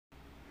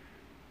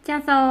ចា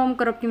សូម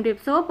គោរពជំរាប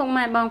សួរពុក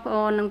ម៉ែបងប្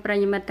អូននិងប្រិ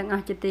យមិត្តទាំងអ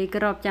ស់ជាទីគោ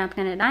រពចាថ្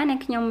ងៃនេះដែរនេះ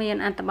ខ្ញុំមាន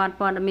អត្ថបទ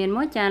ព័ត៌មាន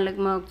មួយចាលើក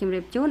មកជម្រា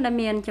បជូនដែល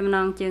មានចំណ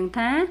ងជើង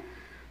ថា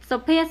សុ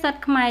ភាសិត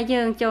ខ្មែរ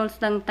យើងចូល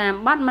ស្ទឹងតាម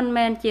បទមិន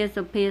មែនជា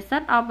សុភាសិ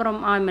តអប់រំ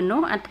ឲ្យមនុ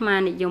ស្សអាត្មា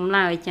និយម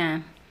ឡើយចា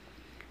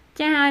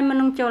ហើយម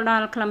នុស្សចូលដ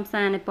ល់ខ្លឹម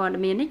សារនៃព័ត៌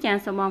មាននេះចា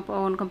សូមបងប្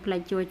អូនកុំភ្លេច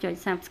ជួយចុច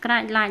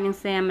Subscribe Like និង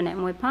Share ម្នាក់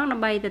មួយផងដើ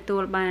ម្បីទទួ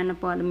លបាន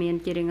ព័ត៌មាន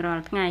ជារៀងរា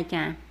ល់ថ្ងៃ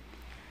ចា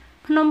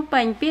ភ្នំ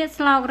ពេញពាក្យ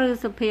ស្លោកឬ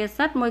សុភា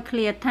សិតមួយឃ្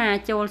លាថា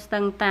ចូលស្ទឹ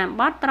ងតាម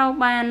បទត្រូវ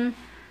បាន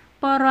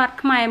ពលរដ្ឋ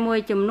ខ្មែរមួយ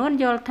ចំនួន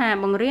យល់ថា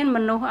បង្រៀនម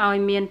នុស្សឲ្យ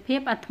មានភា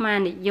ពអាត្មា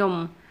និយម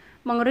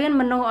បង្រៀន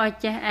មនុស្សឲ្យ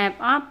ចេះអែប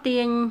អបទា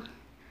ញ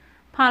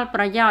ផល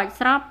ប្រយោជន៍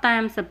ស្របតា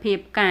មសភាព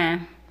ការ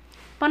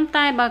ប៉ុន្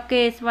តែបើ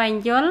គេស្វែង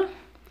យល់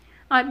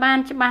ឲ្យបាន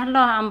ច្បាស់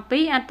លាស់អំពី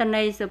អត្ថ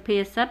ន័យសុភា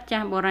សិតចា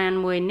ស់បុរាណ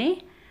មួយនេះ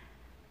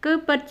គឺ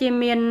ពិតជា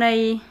មានន័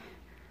យ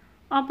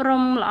អប់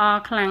រំល្អ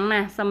ខ្លាំងណា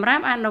ស់សម្រា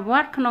ប់អនុវ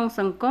ត្តក្នុង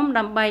សង្គម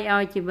ដើម្បី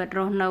ឲ្យជីវិតរ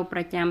ស់នៅប្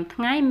រចាំថ្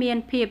ងៃមាន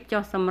ភាព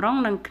ចុះសម្រុង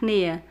នឹងគ្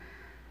នា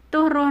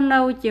ទោះរស់នៅ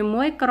ជា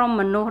មួយក្រុម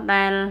មនុស្ស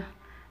ដែល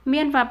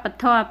មានវប្ប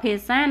ធម៌ភា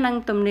សានិង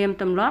ទំនៀម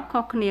ទម្លាប់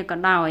ខុសគ្នាក៏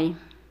ដោយ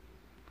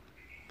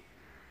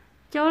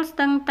ចូលស្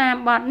ទឹងតាម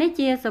បទនេះ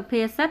ជាសុ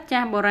ភាសិតចា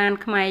ស់បុរាណ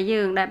ខ្មែរ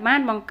យើងដែលបា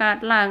នបង្កើត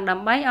ឡើងដើ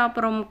ម្បីអប់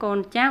រំកូន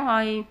ចៅ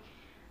ឲ្យ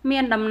មា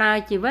នដំណើរ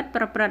ជីវិត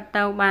ប្រព្រឹត្ត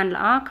ទៅបាន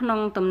ល្អក្នុង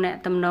ទំនាក់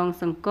ទំនង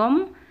សង្គម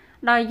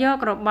ដោយយក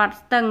របត់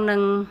ស្ទឹងនិ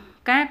ង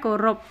ការគោ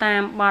រពតា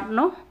មបទ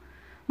នោះ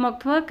មក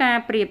ធ្វើការ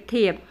ប្រៀប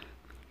ធៀប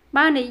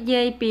បើនិ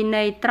យាយពី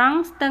ន័យត្រង់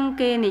ស្ទឹង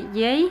គេនិ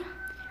យាយ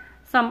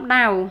សំ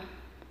ដៅ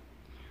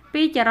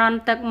ពីចរន្ត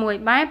ទឹកមួយ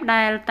បែប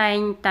ដែលតែង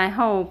តែ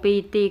ហូរពី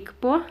ទីខ្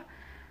ពស់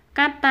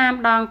កាត់តាម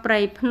ដងព្រៃ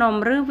ភ្នំ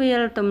ឬវា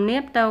លទំនា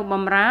បទៅប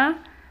ម្រើ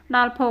ដ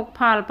ល់ភោគ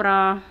ផ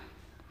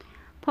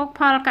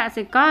លក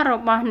សិកររ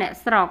បស់អ្នក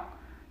ស្រុក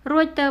រួ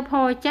ចទៅ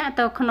ហូរចាក់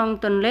ទៅក្នុង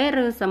ទន្លេ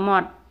ឬសមុ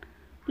ទ្រ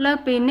លើ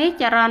ពីនេះ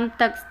ចរន្ត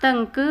ទឹកស្ទឹង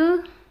គឺ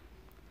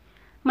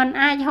มัน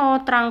អាចហូរ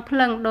ត្រង់ភ្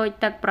លឹងដោយ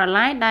ទឹកប្រ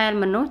ឡាយដែល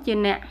មនុស្សជា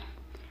អ្នក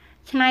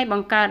ច្នៃប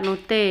ង្កើតនោះ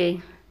ទេ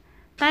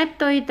តែផ្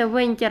ទុយទៅ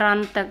វិញចរ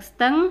ន្តទឹកស្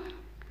ទឹង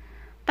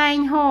តែង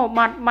ហូរប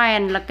ត់បែ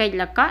នល្កិច្ច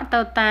លកក់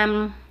ទៅតាម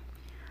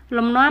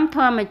លំនាំធ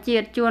ម្មជា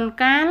តិជួន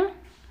កាល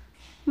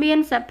មាន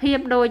សភាព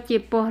ដូចជា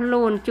ពស់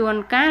លូនជួន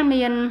កាល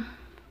មាន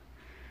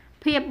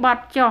ភាពប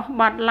ត់ចុះ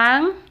បត់ឡើ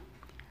ង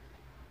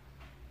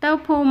ទៅ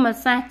ភូមិ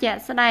សាស្ត្រជាក់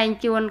ស្ដែង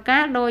ជួនកា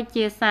លដូច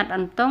ជាសត្វអ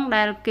ន្ទង់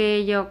ដែលគេ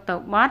យកទៅ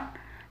បត់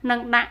និង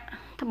ដាក់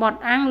ត្បត់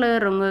អាំងលើ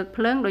រងើក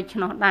ភ្លើងដូច្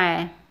នោះដែរ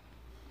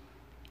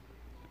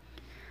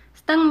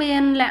ស្ទឹងមា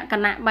នលក្ខ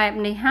ណៈបែប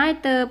នេះហើយ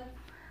ទើប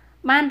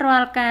បានរា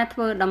ល់ការធ្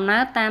វើដំណើ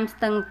រតាមស្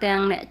ទឹងទាំង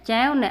អ្នក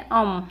ចែវអ្នក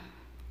អុំ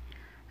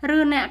ឬ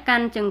អ្នកកា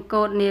ន់ចង្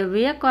កូតនា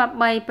វាក៏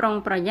បីប្រុង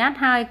ប្រយ័ត្ន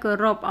ហើយគោ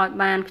រពឲ្យ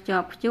បានខ្ជា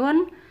ប់ខ្ជួន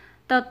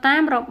ទៅតា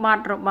មរប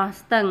ត់របស់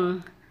ស្ទឹង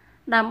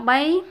ដើម្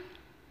បី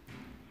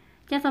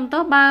សំទោ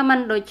សបើមិន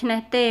ដូច្នេះ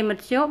ទេម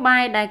ធ្យោបា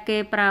យដែលគេ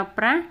ប្រើ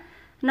ប្រាស់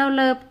នៅ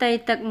លើផ្ទៃ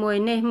ទឹកមួយ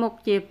នេះមុខ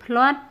ជាផ្្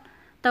លាត់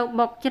ទៅ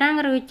បុកច្រាំង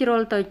ឬជ្រុ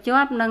លទៅជា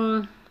ប់នឹង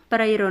ព្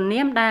រៃរនា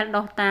មដែល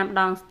ដុះតាម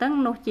ដងស្ទឹង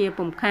នោះជា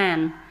ពុំខាន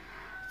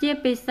ជា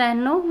ពិសេស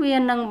នោះវា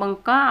នឹងបង្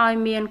កឲ្យ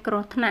មានគ្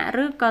រោះថ្នាក់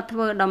ឬក៏ធ្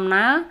វើដំ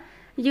ណើរ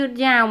យឺត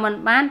យ៉ាវមិន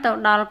បានទៅ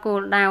ដល់គោ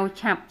លដៅ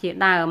ឆាប់ជា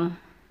ដើម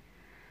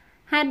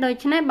ហេតុដូ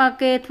ច្នេះបើ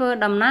គេធ្វើ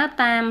ដំណើរ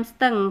តាមស្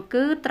ទឹង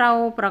គឺត្រូវ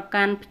ប្រ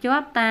កាន់ភ្ជា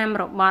ប់តាម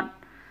របត់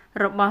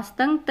របស់ស្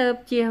ទឹងទើប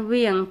ជៀស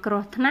វាងគ្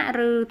រោះថ្នាក់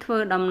ឬធ្វើ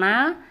ដំណើ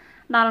រ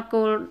ដល់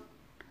គោល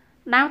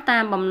ដៅតា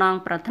មបំណង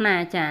ប្រាថ្នា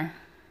ចា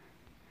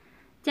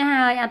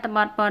ហើយអត្ថប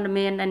ទព័ត៌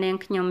មានដែលនាង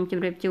ខ្ញុំជ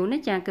ម្រាបជូន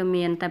នេះចាគឺ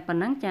មានតែប៉ុ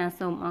ណ្ណឹងចា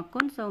សូមអរគុ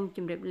ណសូមជ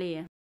ម្រាប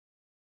លា